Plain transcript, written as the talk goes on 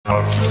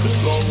I'm never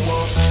slower,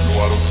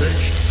 no I don't take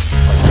shit. I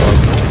got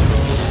no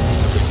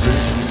love, the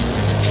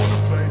bitch. Wanna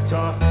play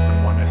tough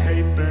and wanna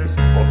hate this,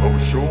 I'll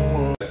always show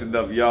up. That's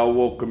enough, y'all.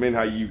 Welcome in.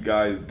 How you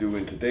guys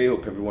doing today?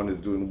 Hope everyone is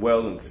doing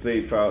well and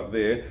safe out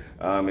there.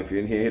 If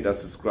you're in here, hit that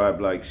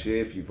subscribe, like, share.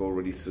 If you've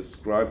already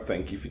subscribed,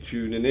 thank you for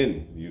tuning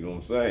in. You know what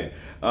I'm saying?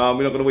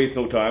 We're not gonna waste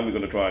no time. We're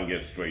gonna try and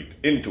get straight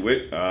into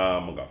it.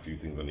 I've got a few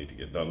things I need to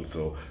get done,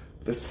 so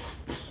let's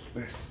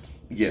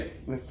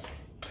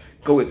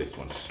go with this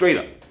one straight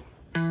up.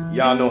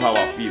 Y'all know how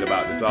I feel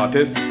about this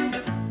artist.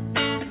 Hey,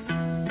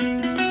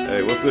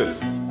 what's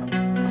this?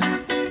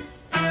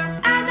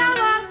 As I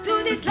walk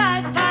through this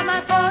life, I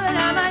might fall,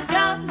 I might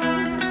stumble.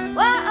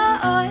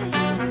 Whoa,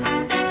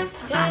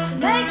 try to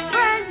make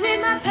friends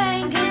with my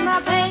pain, cause my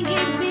pain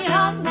keeps me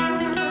humble.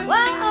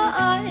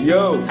 Whoa,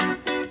 Yo.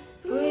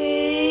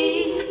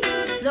 breathe,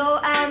 slow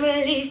and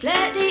release.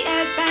 Let the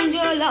air expand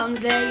your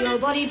lungs. Let your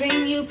body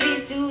bring you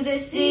peace to the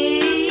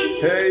sea.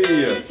 Hey.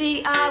 To the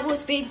sea I will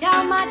speak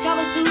down my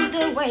troubles to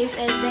the waves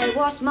as they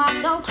wash my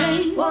soul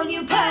clean. Won't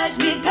you purge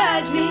me,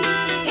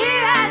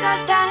 here as I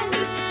stand.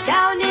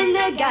 Down in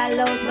the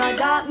gallows my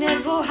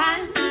darkness will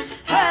hang.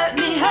 Hurt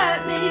me,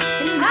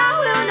 and I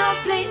will not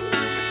flinch.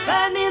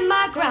 Firm in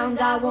my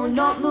ground, I will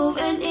not move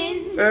an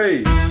inch.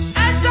 Hey.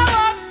 As I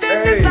walk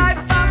through this life,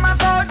 I might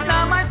fall,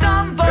 I might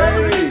stumble.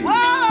 Hey. Whoa,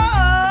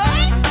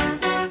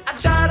 I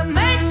try to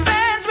make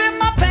friends with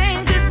my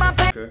pain, cause my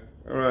pain. Okay.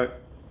 All right.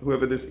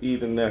 Whoever this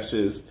Nash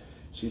is,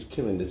 she's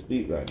killing this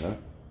beat right now.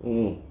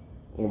 I'm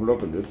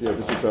loving this. Yeah,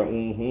 this is a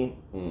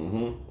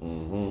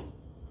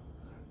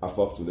I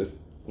fucks with this.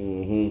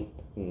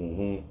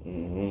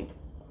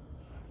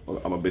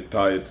 I'm a bit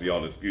tired, so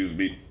y'all excuse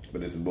me,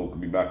 but this is both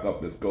can be back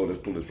up. Let's go. Let's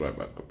pull this right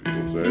back up. You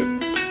know what I'm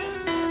saying?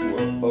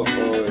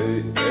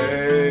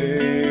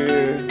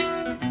 Hey.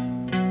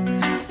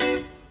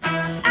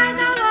 As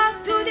I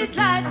walk through this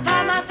life,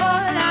 I might fall,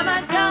 I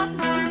might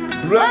stumble.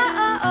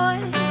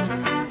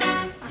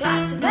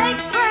 Try to make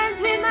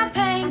friends with my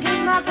pain, cause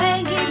my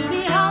pain keeps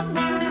me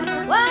humble.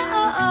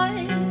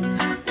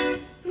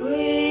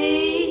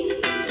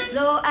 Breathe,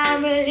 slow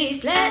and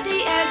release. Let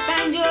the air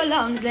expand your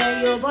lungs.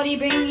 Let your body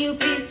bring you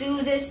peace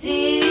to the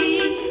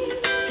sea.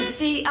 To the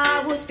sea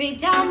I will speak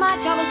down my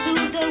troubles to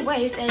the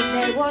waves as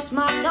they wash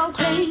my soul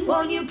clean.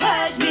 Won't you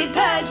purge me,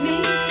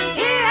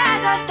 here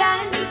as I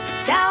stand.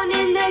 Down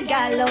in the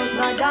gallows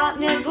my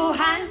darkness will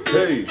hang.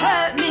 Hey.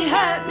 Hurt me,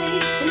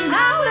 and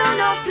I will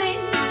not flinch.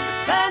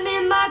 Firm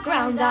in my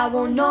ground, I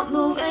will not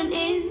move an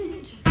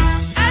inch.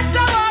 As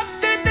I walk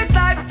through this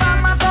life,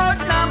 I might fall,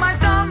 I might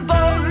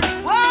stumble.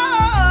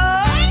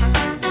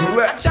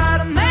 Whoa, I try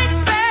to make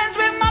friends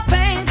with my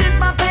pain, cause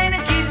my pain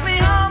it keeps me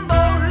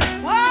humble.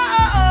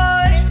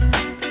 Whoa,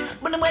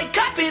 when I wake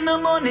up in the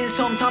morning,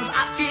 sometimes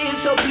I feel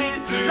so blue,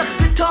 like a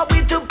guitar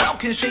with a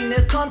broken string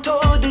that can't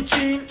hold the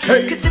tune.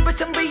 Hey. Cause there are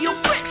some real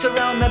bricks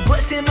around my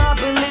breast in my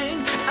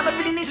balloon, and I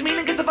really need some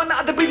meaning, cause I find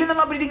out the breathing and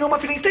I'm breathing all my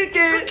feelings to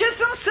you. Because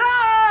I'm so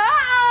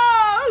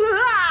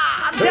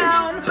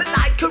down, but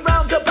like a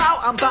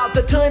roundabout, I'm about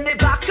to turn it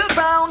back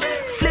around,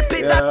 flip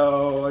it down.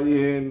 Yo, you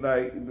hearing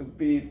like the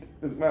beat?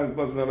 This man's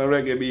busting on a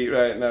reggae beat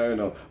right now, you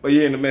know. But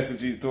you're hearing the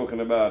message he's talking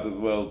about as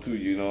well too,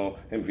 you know.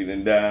 Him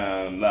feeling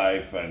down,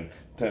 life, and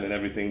turning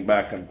everything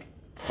back and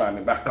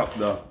climbing back up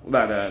the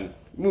ladder and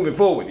moving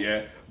forward,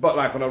 yeah. But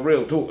like on a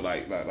real talk,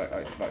 like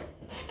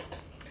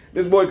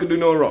this boy could do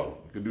no wrong.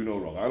 He could do no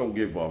wrong. I don't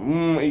give a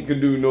he could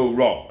do no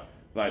wrong.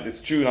 Like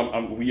this tune,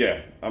 I'm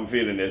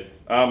feeling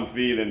this. I'm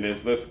feeling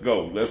this. Let's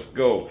go. Like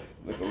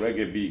a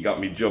reggae beat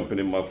got me jumping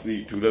in my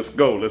seat too. Let's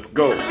go. I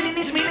really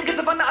need some meaning, cause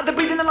I find out the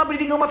breathing and I'm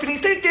breathing all my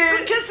feelings to you.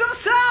 Because I'm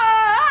so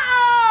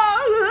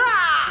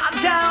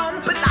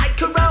down, but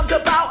like a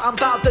roundabout, I'm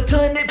about to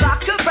turn it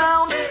back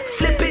around,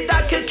 flip it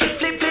like a kick,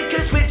 flip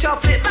a switch, I'll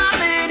flip my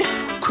lid,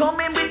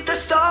 coming with the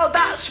style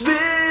that's real.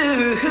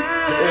 As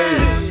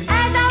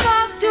I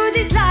walk through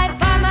this life,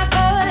 I might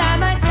fall, I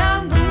might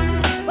stumble.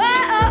 I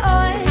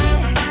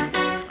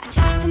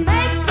try to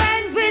make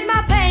friends with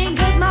my pain,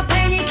 cause my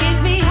pain it keeps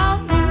me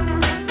humble.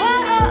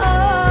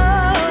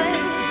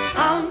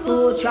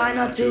 Try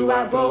not to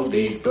outgrow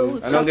these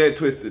boots. And don't get it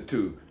twisted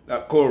too.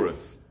 That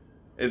chorus,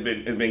 it's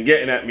been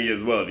getting at me as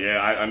well.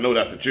 Yeah, I know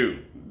that's a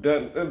tune.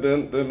 Dun dun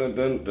dun dun dun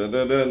dun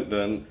dun dun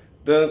dun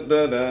dun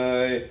dun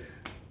dun.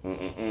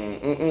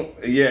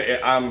 Yeah.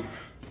 I'm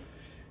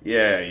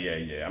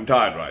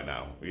tired right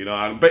now. You know,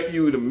 I bet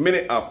you the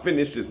minute I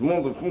finish this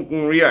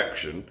motherfucking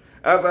reaction,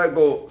 as I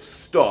go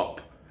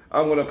stop,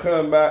 I'm gonna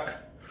come back.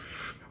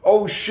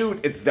 Oh shoot,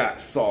 it's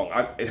that song.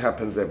 It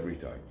happens every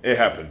time. It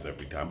happens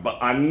every time. But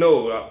I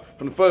know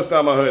from the first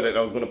time I heard it,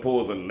 I was gonna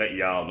pause and let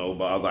y'all know.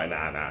 But I was like, nah.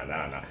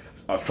 I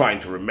was trying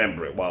to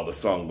remember it while the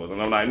song was,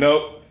 and I'm like,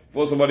 nope.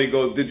 Before somebody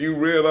goes, did you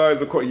realize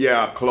the chord?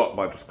 Yeah, I clocked,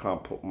 but I just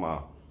can't put my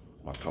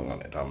tongue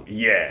on it.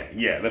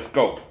 Yeah, let's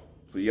go.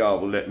 So y'all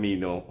will let me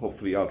know.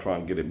 Hopefully I'll try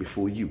and get it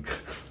before you.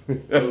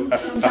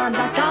 Sometimes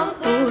I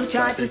stumble,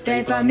 try to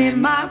stay firm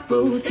in my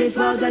roots. This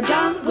world's a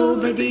jungle,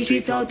 but these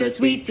streets hold the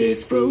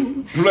sweetest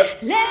fruit. Lesson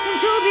to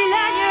be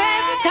learned here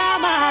every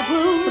time I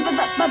bruise. But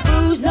my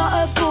bruise, not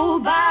a fool,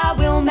 but I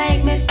will make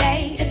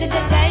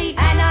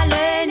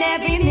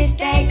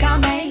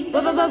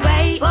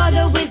wait for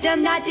the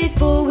wisdom that this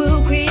fool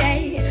will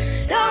create.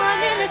 No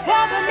one in this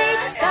world but me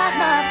to start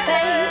my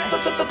fate.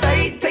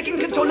 Fate, taking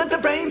control of the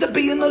reins of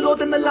being the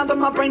lord in the land of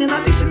my brain, and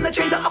unleashing the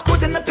chains that are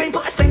causing the pain.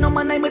 Put a stain on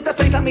my name with the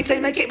flames that me say,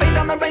 make it rain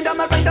down the rain, down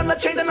the rain, down the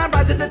chains, and I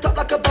rise to the top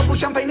like a bubble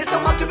champagne. It's so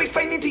hard to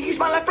explain, need to use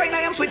my life brain. I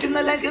am switching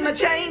the lens, gonna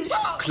change.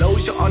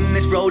 Closure on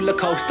this roller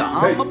coaster.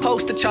 I'm a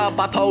poster child,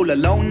 bipolar,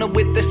 loner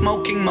with the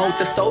smoking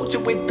motor, soldier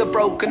with the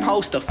broken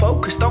holster.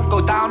 Focus, don't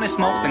go down in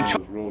smoke, then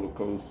roller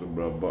coaster,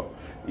 bro. But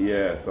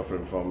yeah,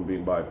 suffering from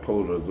being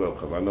bipolar as well,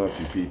 because I know a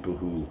few people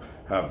who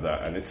have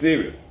that, and it's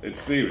serious.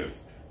 It's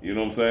serious. You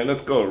know what I'm saying?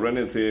 Let's go.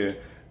 Renner's here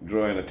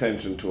drawing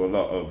attention to a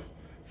lot of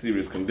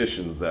serious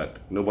conditions that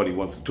nobody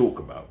wants to talk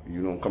about. You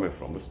know where I'm coming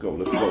from. Let's go,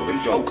 let's go,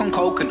 let's go. Choke on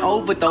coke and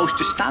overdose.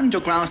 Just stand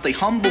your ground, stay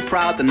humble,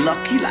 proud, and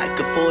lucky like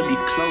a four-leaf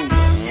clover.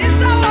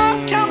 It's a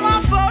walk, I'm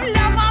a fool,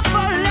 I'm a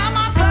fool, I'm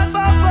a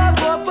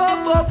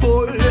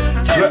fool.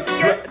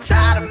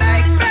 Try to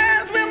make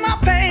friends with my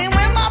pain,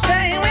 with my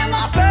pain, with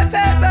my pain.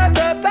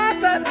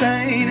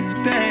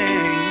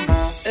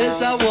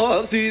 As I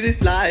walk through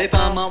this life,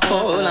 I'm a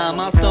fall, I'm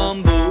a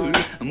stumble,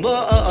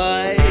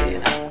 boy.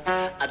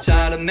 I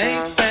try to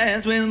make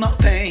friends with my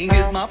pain,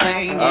 cause my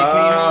pain keeps me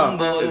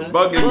humble. It's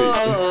bugging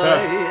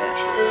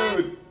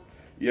me.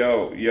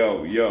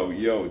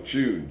 Yo,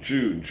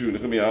 tune.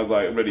 Look at me, I was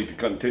like ready to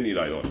continue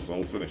like, oh, the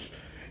song's finished.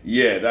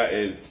 Yeah, that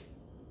is.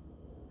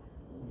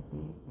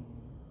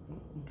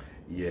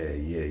 Yeah,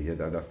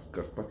 that's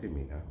bugging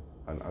me now.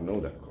 I know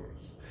that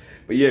chorus.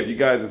 But yeah, if you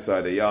guys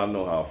decided, y'all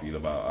know how I feel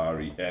about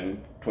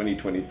REN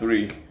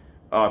 2023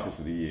 Artist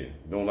of the Year.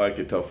 Don't like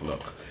it, tough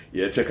luck.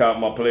 Yeah, check out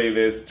my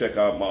playlist, check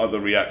out my other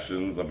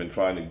reactions. I've been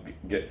trying to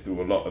get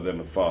through a lot of them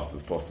as fast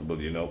as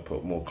possible, you know,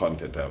 put more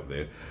content out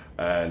there.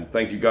 And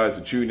thank you guys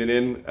for tuning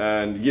in.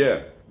 And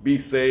yeah, be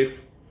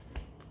safe.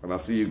 And I'll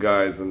see you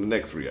guys in the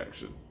next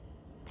reaction.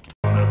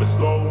 I'll never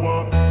slow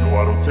up, no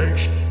I don't take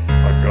shit.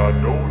 I got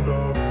no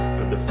love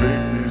for the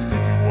fakeness.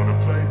 If you wanna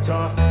play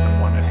tough,